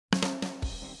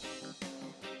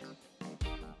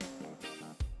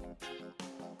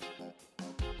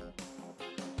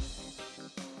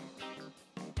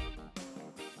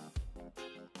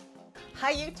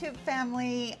Hi YouTube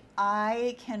family,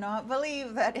 I cannot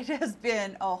believe that it has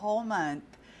been a whole month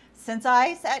since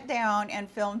I sat down and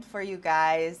filmed for you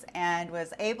guys and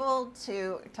was able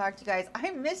to talk to you guys.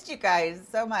 I missed you guys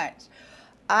so much.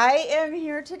 I am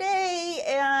here today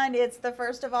and it's the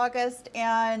 1st of August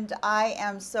and I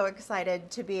am so excited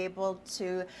to be able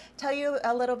to tell you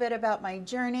a little bit about my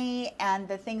journey and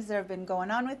the things that have been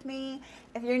going on with me.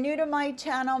 If you're new to my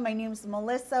channel, my name's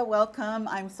Melissa. Welcome.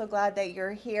 I'm so glad that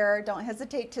you're here. Don't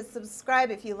hesitate to subscribe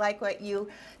if you like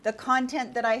the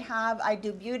content that I have. I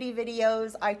do beauty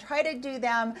videos. I try to do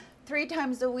them 3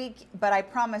 times a week, but I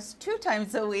promise 2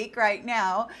 times a week right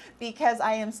now because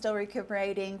I am still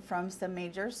recuperating from some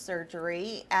major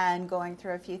surgery and going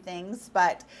through a few things.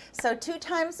 But so 2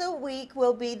 times a week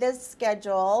will be the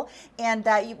schedule, and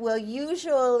that will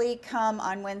usually come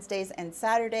on Wednesdays and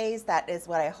Saturdays. That is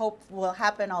what I hope will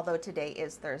happen, although today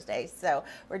is Thursday, so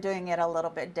we're doing it a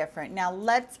little bit different. Now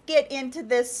let's get into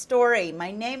this story. My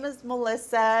name is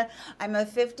Melissa. I'm a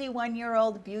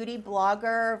 51-year-old beauty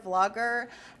vlogger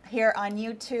here on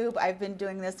YouTube. I've been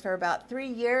doing this for about 3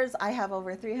 years. I have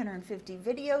over 350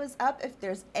 videos up. If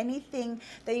there's anything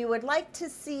that you would like to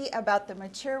see about the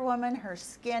mature woman, her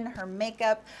skin, her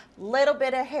makeup, little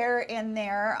bit of hair in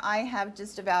there, I have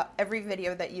just about every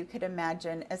video that you could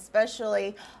imagine.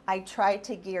 Especially, I try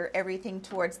to gear everything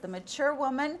towards the mature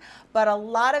woman, but a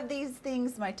lot of these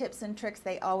things, my tips and tricks,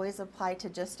 they always apply to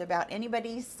just about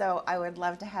anybody, so I would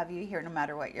love to have you here no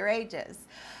matter what your age is.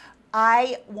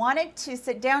 I wanted to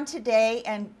sit down today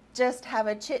and just have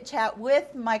a chit chat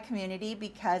with my community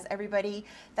because everybody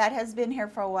that has been here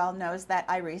for a while knows that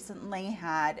I recently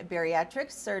had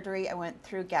bariatric surgery. I went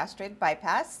through gastric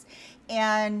bypass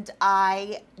and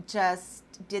I just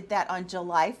did that on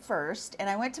July 1st, and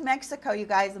I went to Mexico, you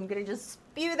guys. I'm gonna just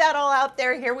spew that all out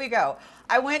there. Here we go.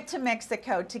 I went to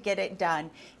Mexico to get it done.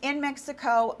 In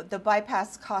Mexico, the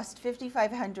bypass cost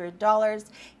 $5,500.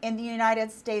 In the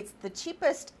United States, the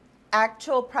cheapest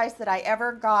actual price that I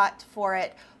ever got for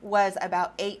it was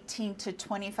about $18,000 to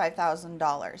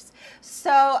 $25,000.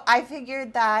 So I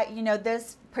figured that, you know,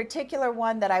 this particular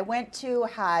one that I went to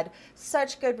had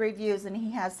such good reviews and he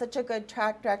has such a good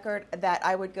track record that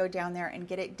I would go down there and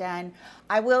get it done.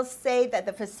 I will say that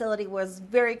the facility was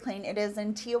very clean. It is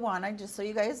in Tijuana, just so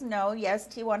you guys know. Yes,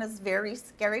 Tijuana is a very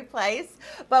scary place,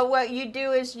 but what you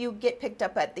do is you get picked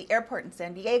up at the airport in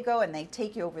San Diego and they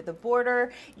take you over the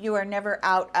border. You are never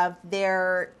out of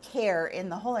their care in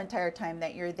the whole entire time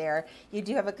that you're there. You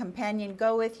do have a companion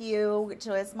go with you, which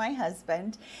is my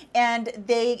husband, and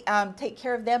they take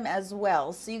care of them as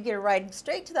well. So you get a ride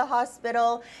straight to the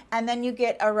hospital, and then you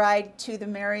get a ride to the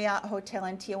Marriott Hotel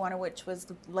in Tijuana, which was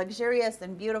luxurious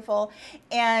and beautiful,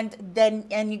 and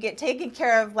you get taken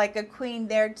care of like a queen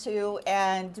there too,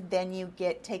 and then you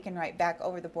get taken right back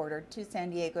over the border to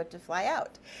San Diego to fly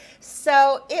out.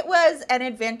 So it was an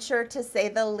adventure, to say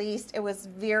the least. It was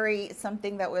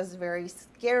something that was very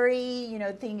scary, you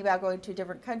know, thinking about going to a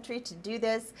different country to do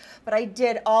this, but I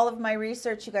did all of my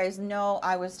research. You guys know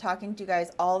I was talking to you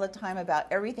guys all the time about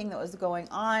everything that was going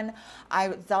on. I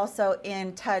was also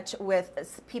in touch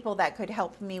with people that could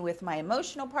help me with my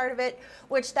emotional part of it,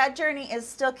 which that journey is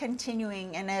still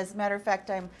continuing, and as a matter of fact,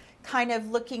 I'm kind of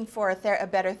looking for a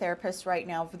better therapist right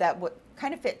now that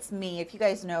kind of fits me. If you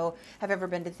guys have ever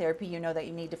been to therapy, you know that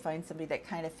you need to find somebody that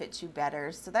kind of fits you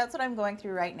better. So that's what I'm going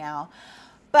through right now.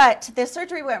 But the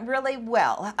surgery went really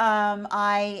well.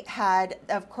 I had,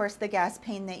 of course, the gas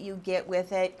pain that you get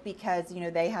with it because, you know,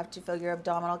 they have to fill your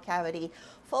abdominal cavity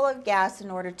full of gas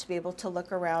in order to be able to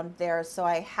look around there. So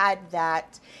I had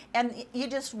that, and you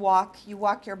just walk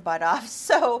your butt off.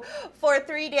 So for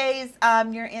 3 days,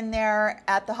 you're in there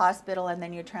at the hospital, and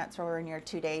then you transfer in your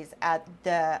 2 days at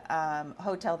the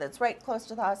hotel that's right close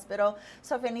to the hospital.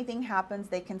 So if anything happens,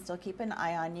 they can still keep an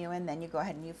eye on you, and then you go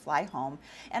ahead and you fly home.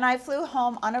 And I flew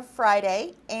home on a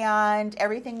Friday, and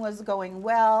everything was going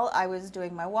well. I was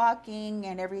doing my walking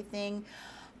and everything.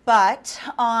 But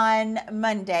on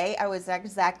Monday, I was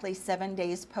exactly 7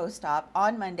 days post-op.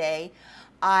 On Monday,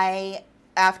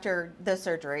 after the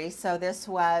surgery, so this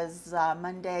was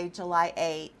Monday, July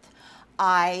 8th,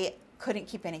 I couldn't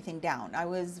keep anything down. I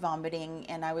was vomiting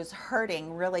and I was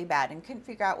hurting really bad and couldn't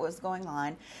figure out what was going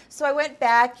on. So I went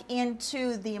back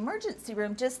into the emergency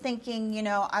room just thinking, you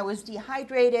know, I was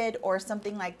dehydrated or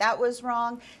something like that was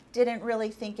wrong. Didn't really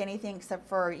think anything except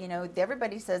for, you know,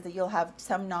 everybody says that you'll have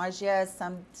some nausea,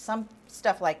 some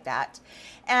stuff like that.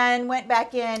 And went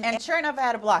back in, and sure enough, I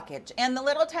had a blockage. And the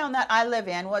little town that I live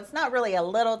in, well, it's not really a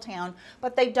little town,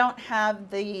 but they don't have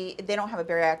a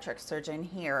bariatric surgeon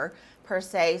here per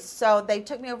se. So they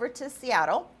took me over to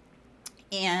Seattle,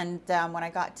 And when I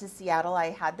got to Seattle, I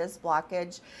had this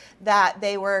blockage that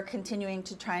they were continuing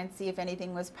to try and see if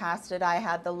anything was past it. I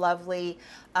had the lovely,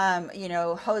 you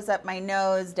know, hose up my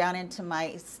nose down into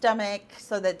my stomach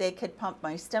so that they could pump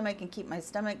my stomach and keep my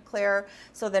stomach clear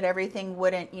so that everything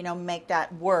wouldn't, you know, make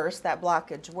that worse, that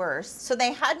blockage worse. So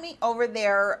they had me over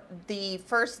there the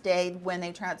first day when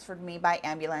they transferred me by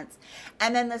ambulance.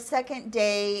 And then the second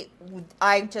day,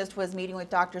 I just was meeting with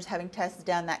doctors, having tests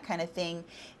done, that kind of thing.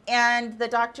 And the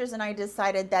doctors and I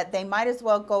decided that they might as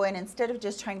well go in, instead of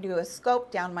just trying to do a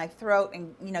scope down my throat,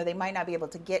 and you know, they might not be able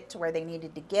to get to where they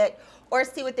needed to get or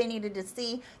see what they needed to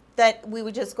see, that we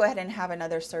would just go ahead and have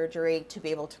another surgery to be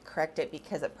able to correct it,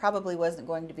 because it probably wasn't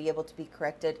going to be able to be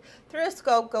corrected through a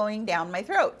scope going down my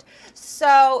throat.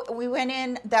 So we went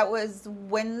in. That was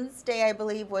Wednesday, I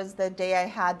believe, was the day I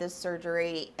had this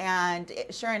surgery, and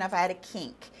sure enough, I had a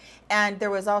kink. And there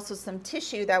was also some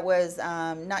tissue that was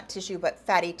not tissue, but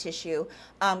fatty tissue,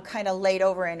 kind of laid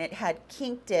over, and it had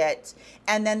kinked it.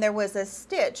 And then there was a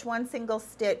stitch, one single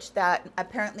stitch, that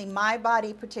apparently my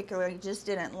body particularly just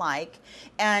didn't like.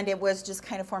 And it was just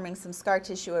kind of forming some scar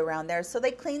tissue around there. So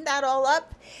they cleaned that all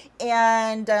up.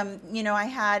 And, you know, I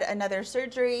had another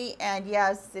surgery. And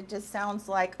yes, it just sounds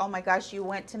like, oh my gosh, you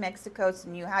went to Mexico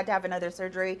and you had to have another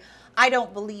surgery. I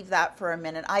don't believe that for a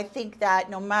minute. I think that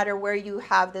no matter where you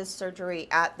have this surgery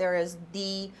at, there is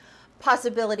the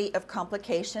possibility of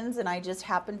complications, and I just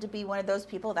happened to be one of those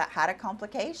people that had a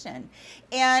complication.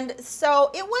 And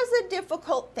so it was a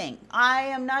difficult thing. I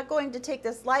am not going to take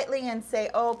this lightly and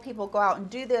say, oh, people go out and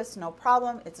do this, no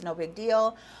problem, it's no big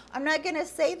deal. I'm not going to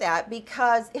say that,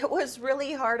 because it was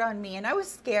really hard on me, and I was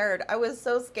scared. I was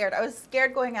so scared. I was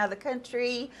scared going out of the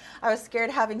country. I was scared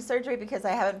having surgery because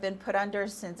I haven't been put under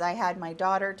since I had my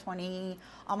daughter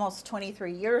almost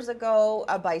 23 years ago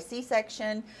by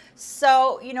C-section.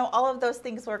 So, you know, all of those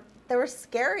things were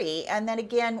scary. And then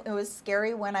again, it was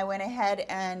scary when I went ahead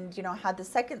and, you know, had the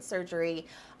second surgery.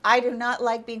 I do not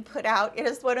like being put out. It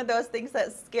is one of those things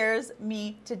that scares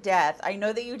me to death. I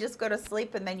know that you just go to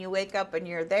sleep and then you wake up and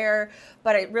you're there,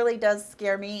 but it really does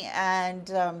scare me. And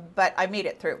but I made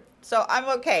it through, so I'm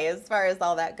okay as far as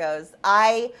all that goes.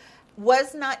 I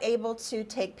was not able to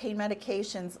take pain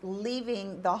medications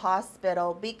leaving the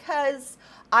hospital because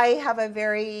I have a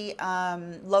very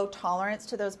low tolerance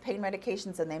to those pain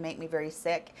medications, and they make me very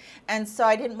sick. And so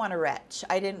I didn't want to retch.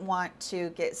 I didn't want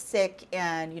to get sick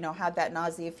and, you know, have that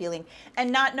nausea feeling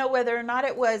and not know whether or not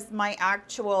it was my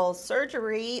actual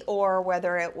surgery or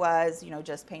whether it was, you know,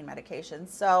 just pain medications.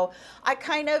 So I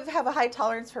kind of have a high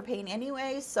tolerance for pain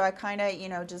anyway. So I kind of, you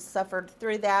know, just suffered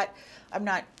through that. I'm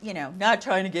not, you know, not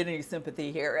trying to get any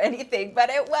sympathy here or anything, but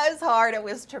it was hard. It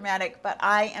was traumatic, but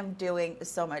I am doing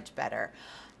so much better.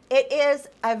 It is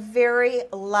a very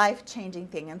life-changing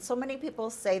thing, and so many people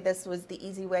say this was the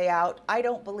easy way out. I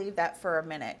don't believe that for a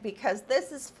minute, because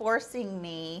this is forcing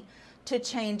me to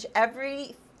change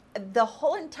the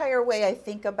whole entire way I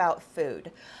think about food.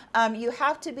 You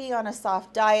have to be on a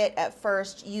soft diet at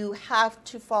first. You have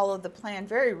to follow the plan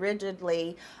very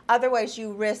rigidly. Otherwise,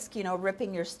 you risk, you know,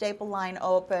 ripping your staple line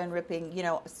open, ripping, you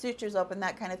know, sutures open,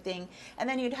 that kind of thing, and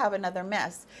then you'd have another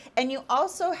mess. And you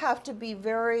also have to be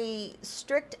very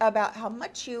strict about how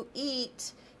much you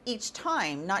eat each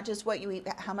time, not just what you eat,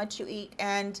 but how much you eat,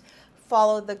 and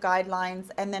follow the guidelines.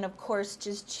 And then of course,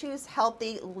 just choose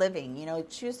healthy living, you know,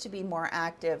 choose to be more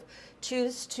active,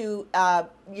 choose to,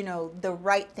 you know, the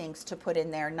right things to put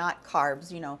in there, not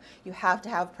carbs. You know, you have to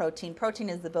have protein. Protein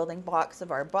is the building blocks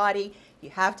of our body.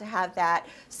 You have to have that.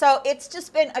 So it's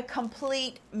just been a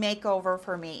complete makeover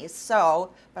for me.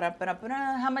 So,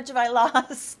 how much have I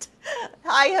lost?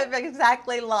 I have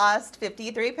exactly lost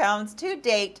 53 pounds to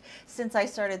date since I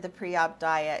started the pre-op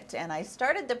diet. And I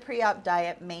started the pre-op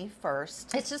diet May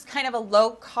 1st. It's just kind of a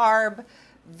low carb,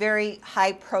 very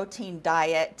high protein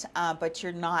diet, but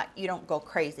you don't go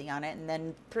crazy on it. And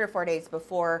then 3 or 4 days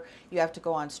before, you have to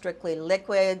go on strictly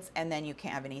liquids, and then you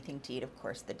can't have anything to eat, of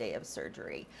course, the day of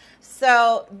surgery.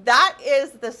 So that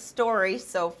is the story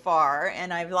so far,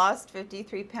 and I've lost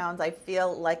 53 pounds. I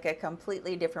feel like a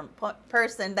completely different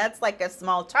person. That's like a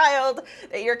small child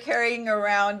that you're carrying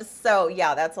around. So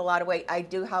yeah, that's a lot of weight. I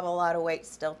do have a lot of weight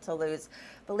still to lose.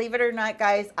 Believe it or not,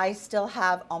 guys, I still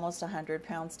have almost 100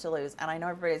 pounds to lose. And I know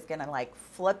everybody's going to like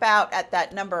flip out at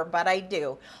that number, but I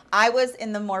do. I was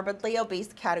in the morbidly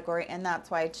obese category, and that's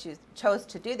why I chose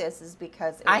to do this, is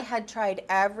because I had tried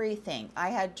everything. I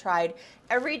had tried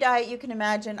every diet you can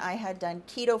imagine. I had done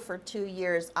keto for 2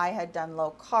 years. I had done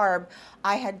low carb.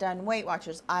 I had done Weight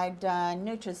Watchers. I've done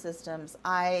Nutrisystems.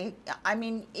 I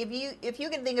mean, if you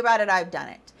can think about it, I've done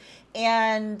it.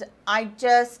 And I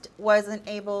just wasn't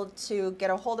able to get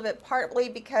get a hold of it, partly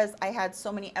because I had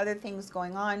so many other things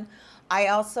going on. I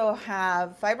also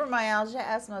have fibromyalgia,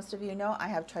 as most of you know. I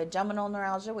have trigeminal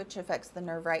neuralgia, which affects the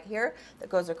nerve right here that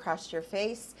goes across your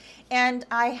face. And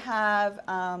I have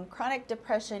chronic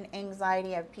depression,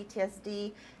 anxiety, I have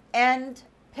PTSD, and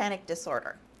panic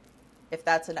disorder, if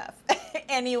that's enough.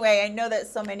 Anyway, I know that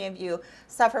so many of you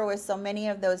suffer with so many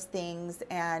of those things,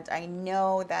 and I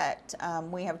know that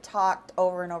we have talked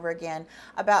over and over again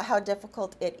about how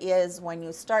difficult it is when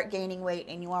you start gaining weight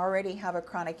and you already have a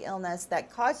chronic illness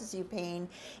that causes you pain.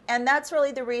 And that's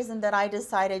really the reason that I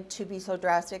decided to be so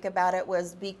drastic about it,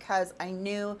 was because I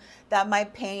knew that my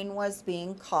pain was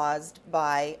being caused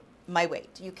by my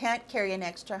weight. You can't carry an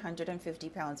extra 150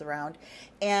 pounds around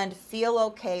and feel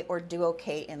okay or do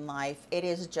okay in life. It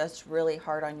is just really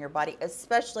hard on your body,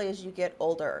 especially as you get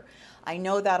older. I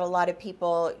know that a lot of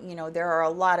people, you know, there are a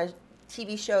lot of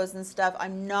TV shows and stuff.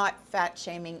 I'm not fat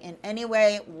shaming in any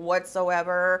way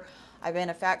whatsoever. I've been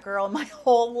a fat girl my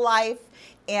whole life,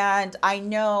 and I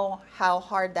know how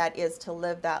hard that is to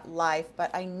live that life,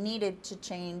 but I needed to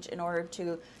change in order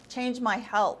to change my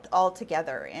health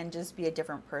altogether and just be a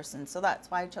different person. So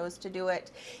that's why I chose to do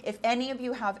it. If any of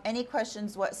you have any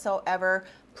questions whatsoever,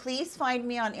 please find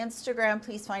me on Instagram.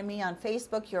 Please find me on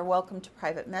Facebook. You're welcome to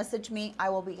private message me. I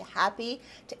will be happy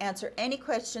to answer any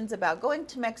questions about going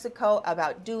to Mexico,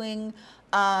 about doing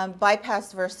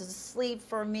bypass versus sleeve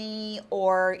for me,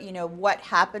 or you know, what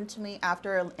happened to me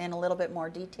after in a little bit more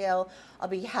detail. I'll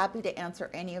be happy to answer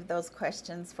any of those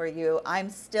questions for you. I'm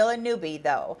still a newbie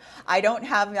though. I don't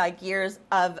have like years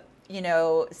of, you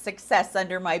know, success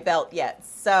under my belt yet.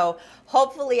 So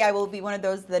hopefully I will be one of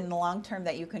those that in the long term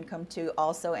that you can come to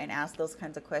also and ask those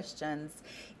kinds of questions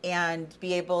and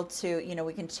be able to, you know,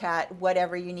 we can chat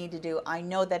whatever you need to do. I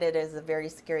know that it is a very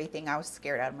scary thing. I was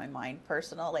scared out of my mind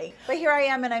personally, but here I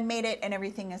am and I made it and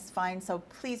everything is fine. So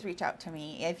please reach out to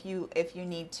me if you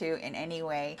need to in any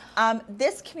way.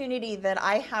 This community that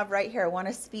I have right here, I want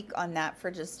to speak on that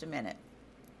for just a minute.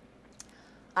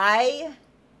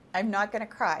 I'm not going to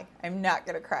cry. I'm not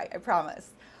going to cry. I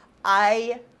promise.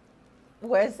 I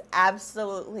was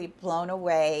absolutely blown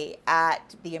away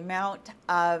at the amount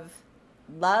of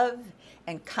love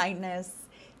and kindness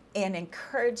and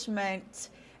encouragement.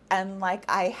 And like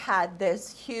I had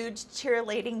this huge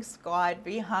cheerleading squad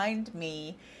behind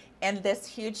me and this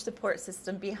huge support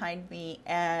system behind me.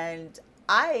 And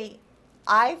I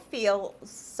feel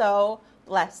so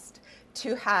blessed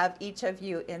to have each of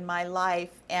you in my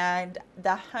life, and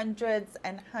the hundreds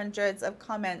and hundreds of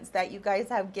comments that you guys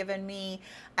have given me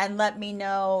and let me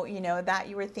know, you know, that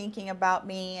you were thinking about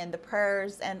me, and the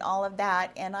prayers and all of that.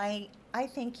 And I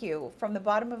thank you from the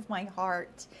bottom of my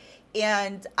heart.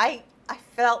 And I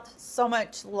felt so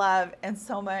much love and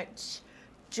so much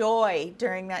joy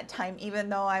during that time, even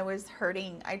though I was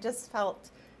hurting. I just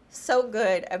felt so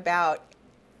good about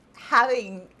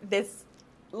having this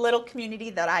little community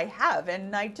that I have,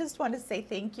 and I just want to say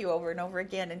thank you over and over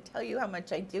again and tell you how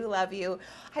much I do love you.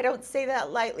 I don't say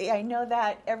that lightly. I know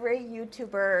that every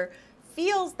YouTuber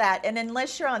feels that, and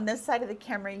unless you're on this side of the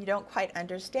camera, you don't quite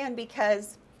understand,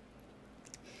 because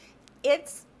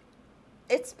it's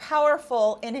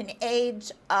powerful in an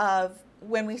age of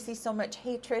when we see so much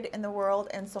hatred in the world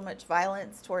and so much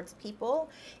violence towards people.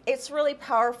 It's really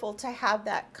powerful to have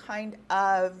that kind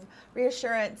of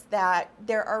reassurance that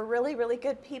there are really, really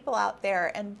good people out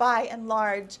there. And by and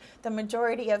large, the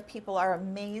majority of people are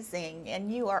amazing,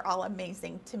 and you are all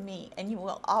amazing to me, and you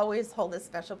will always hold a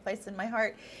special place in my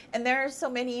heart. And there are so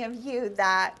many of you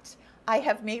that I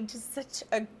have made just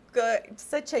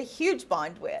such a huge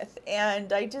bond with.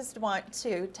 And I just want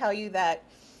to tell you that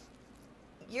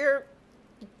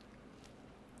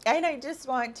I just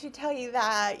want to tell you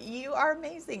that you are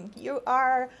amazing. You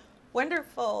are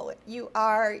wonderful. You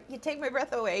take my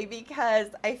breath away, because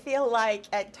I feel like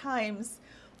at times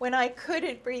when I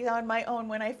couldn't breathe on my own,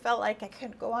 when I felt like I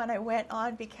couldn't go on, I went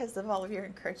on because of all of your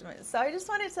encouragement. So I just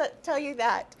wanted to tell you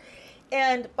that.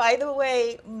 And by the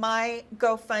way, my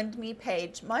GoFundMe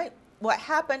page, what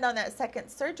happened on that second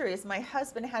surgery is my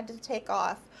husband had to take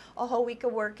off a whole week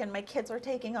of work, and my kids were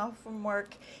taking off from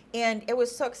work, and it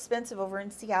was so expensive over in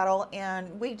Seattle,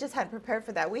 and we just hadn't prepared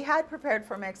for that. We had prepared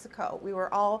for Mexico. We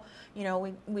were all, you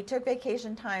know, we took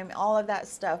vacation time, all of that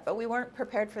stuff, but we weren't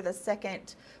prepared for the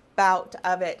second bout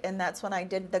of it. And that's when I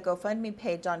did the GoFundMe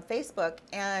page on Facebook,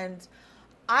 and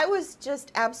I was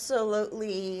just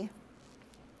absolutely,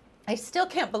 I still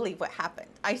can't believe what happened.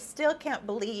 I still can't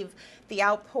believe the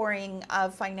outpouring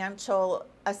of financial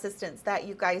assistance that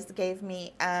you guys gave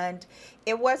me. And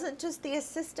it wasn't just the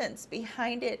assistance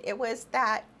behind it, it was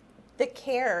the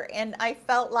care. And I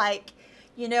felt like,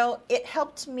 you know, it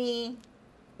helped me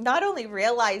not only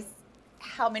realize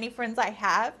how many friends I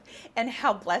have and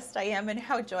how blessed I am and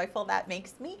how joyful that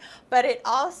makes me, but it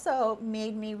also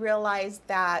made me realize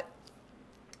that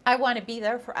I want to be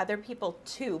there for other people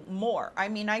too, more. I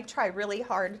mean, I try really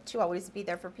hard to always be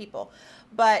there for people,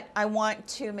 but I want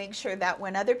to make sure that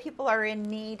when other people are in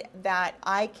need, that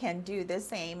I can do the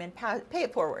same and pay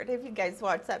it forward. If you guys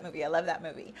watch that movie, I love that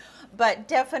movie. But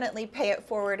definitely pay it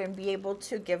forward and be able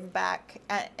to give back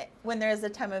when there is a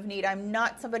time of need. I'm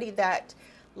not somebody that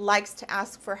likes to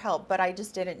ask for help, but I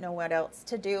just didn't know what else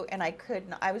to do, and I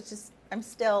couldn't. I'm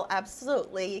still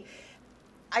absolutely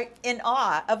in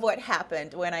awe of what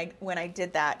happened when I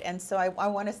did that. And so I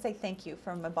want to say thank you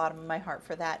from the bottom of my heart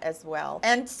for that as well.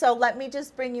 And so let me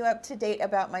just bring you up to date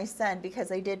about my son, because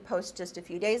I did post just a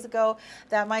few days ago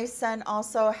that my son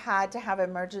also had to have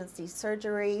emergency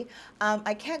surgery.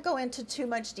 I can't go into too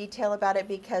much detail about it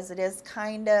because it is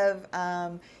kind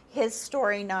of his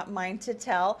story, not mine to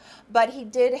tell, but he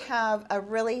did have a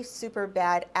really super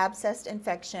bad abscess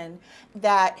infection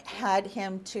that had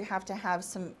him to have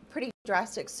some pretty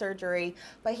drastic surgery,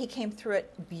 but he came through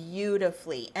it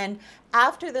beautifully. And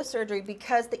after the surgery,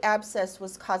 because the abscess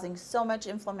was causing so much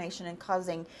inflammation and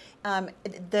causing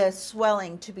the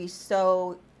swelling to be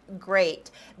so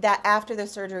great, that after the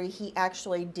surgery he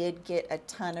actually did get a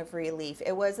ton of relief.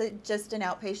 It was just an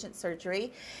outpatient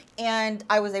surgery, and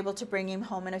I was able to bring him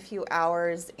home in a few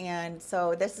hours, and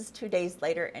so this is 2 days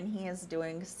later and he is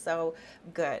doing so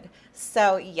good.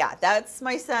 So yeah, that's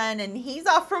my son, and he's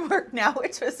off from work now,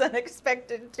 which was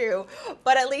unexpected too,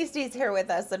 but at least he's here with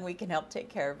us and we can help take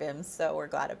care of him, so we're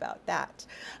glad about that.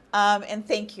 And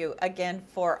thank you again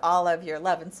for all of your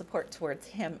love and support towards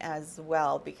him as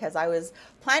well, because I was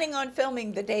planning on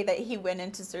filming the day that he went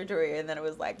into surgery, and then it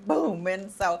was like boom.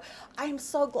 And so I'm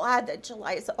so glad that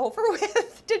July is over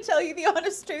with, to tell you the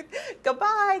honest truth.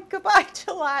 Goodbye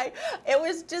July. It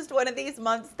was just one of these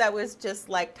months that was just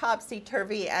like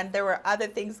topsy-turvy, and there were other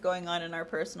things going on in our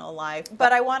personal life.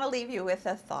 But I want to leave you with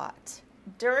a thought.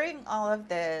 During all of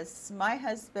this, my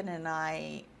husband and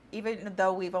I, even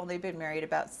though we've only been married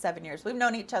about 7 years, we've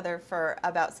known each other for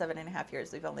about 7.5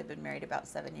 years. We've only been married about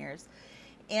 7 years.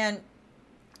 And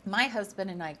my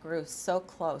husband and I grew so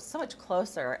close, so much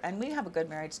closer. And we have a good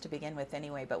marriage to begin with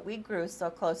anyway, but we grew so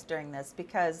close during this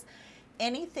because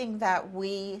anything that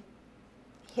we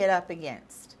hit up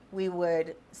against, we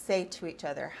would say to each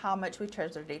other how much we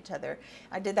treasured each other.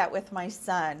 I did that with my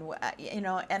son, you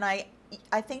know, and I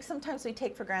think sometimes we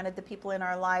take for granted the people in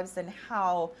our lives and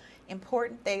how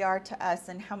important they are to us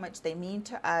and how much they mean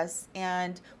to us,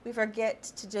 and we forget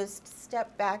to just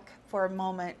step back for a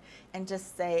moment and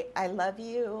just say, I love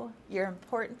you, you're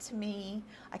important to me,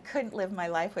 I couldn't live my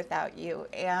life without you.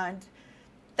 And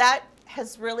that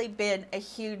has really been a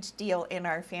huge deal in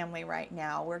our family right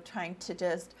now. We're trying to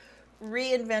just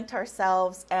reinvent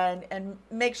ourselves and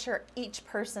make sure each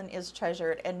person is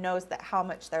treasured and knows that how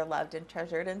much they're loved and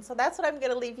treasured. And so that's what I'm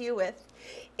going to leave you with,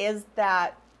 is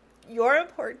that you're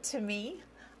important to me.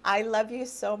 I love you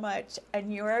so much,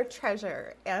 and you're a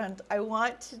treasure. And I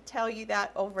want to tell you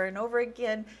that over and over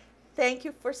again. Thank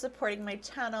you for supporting my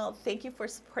channel. Thank you for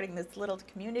supporting this little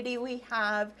community we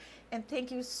have. And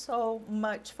thank you so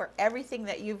much for everything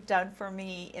that you've done for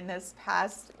me in this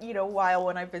past, while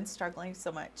when I've been struggling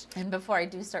so much. And before I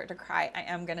do start to cry, I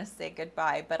am going to say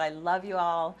goodbye, but I love you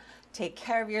all. Take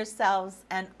care of yourselves,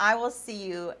 and I will see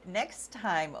you next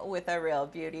time with a real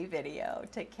beauty video.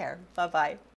 Take care. Bye-bye.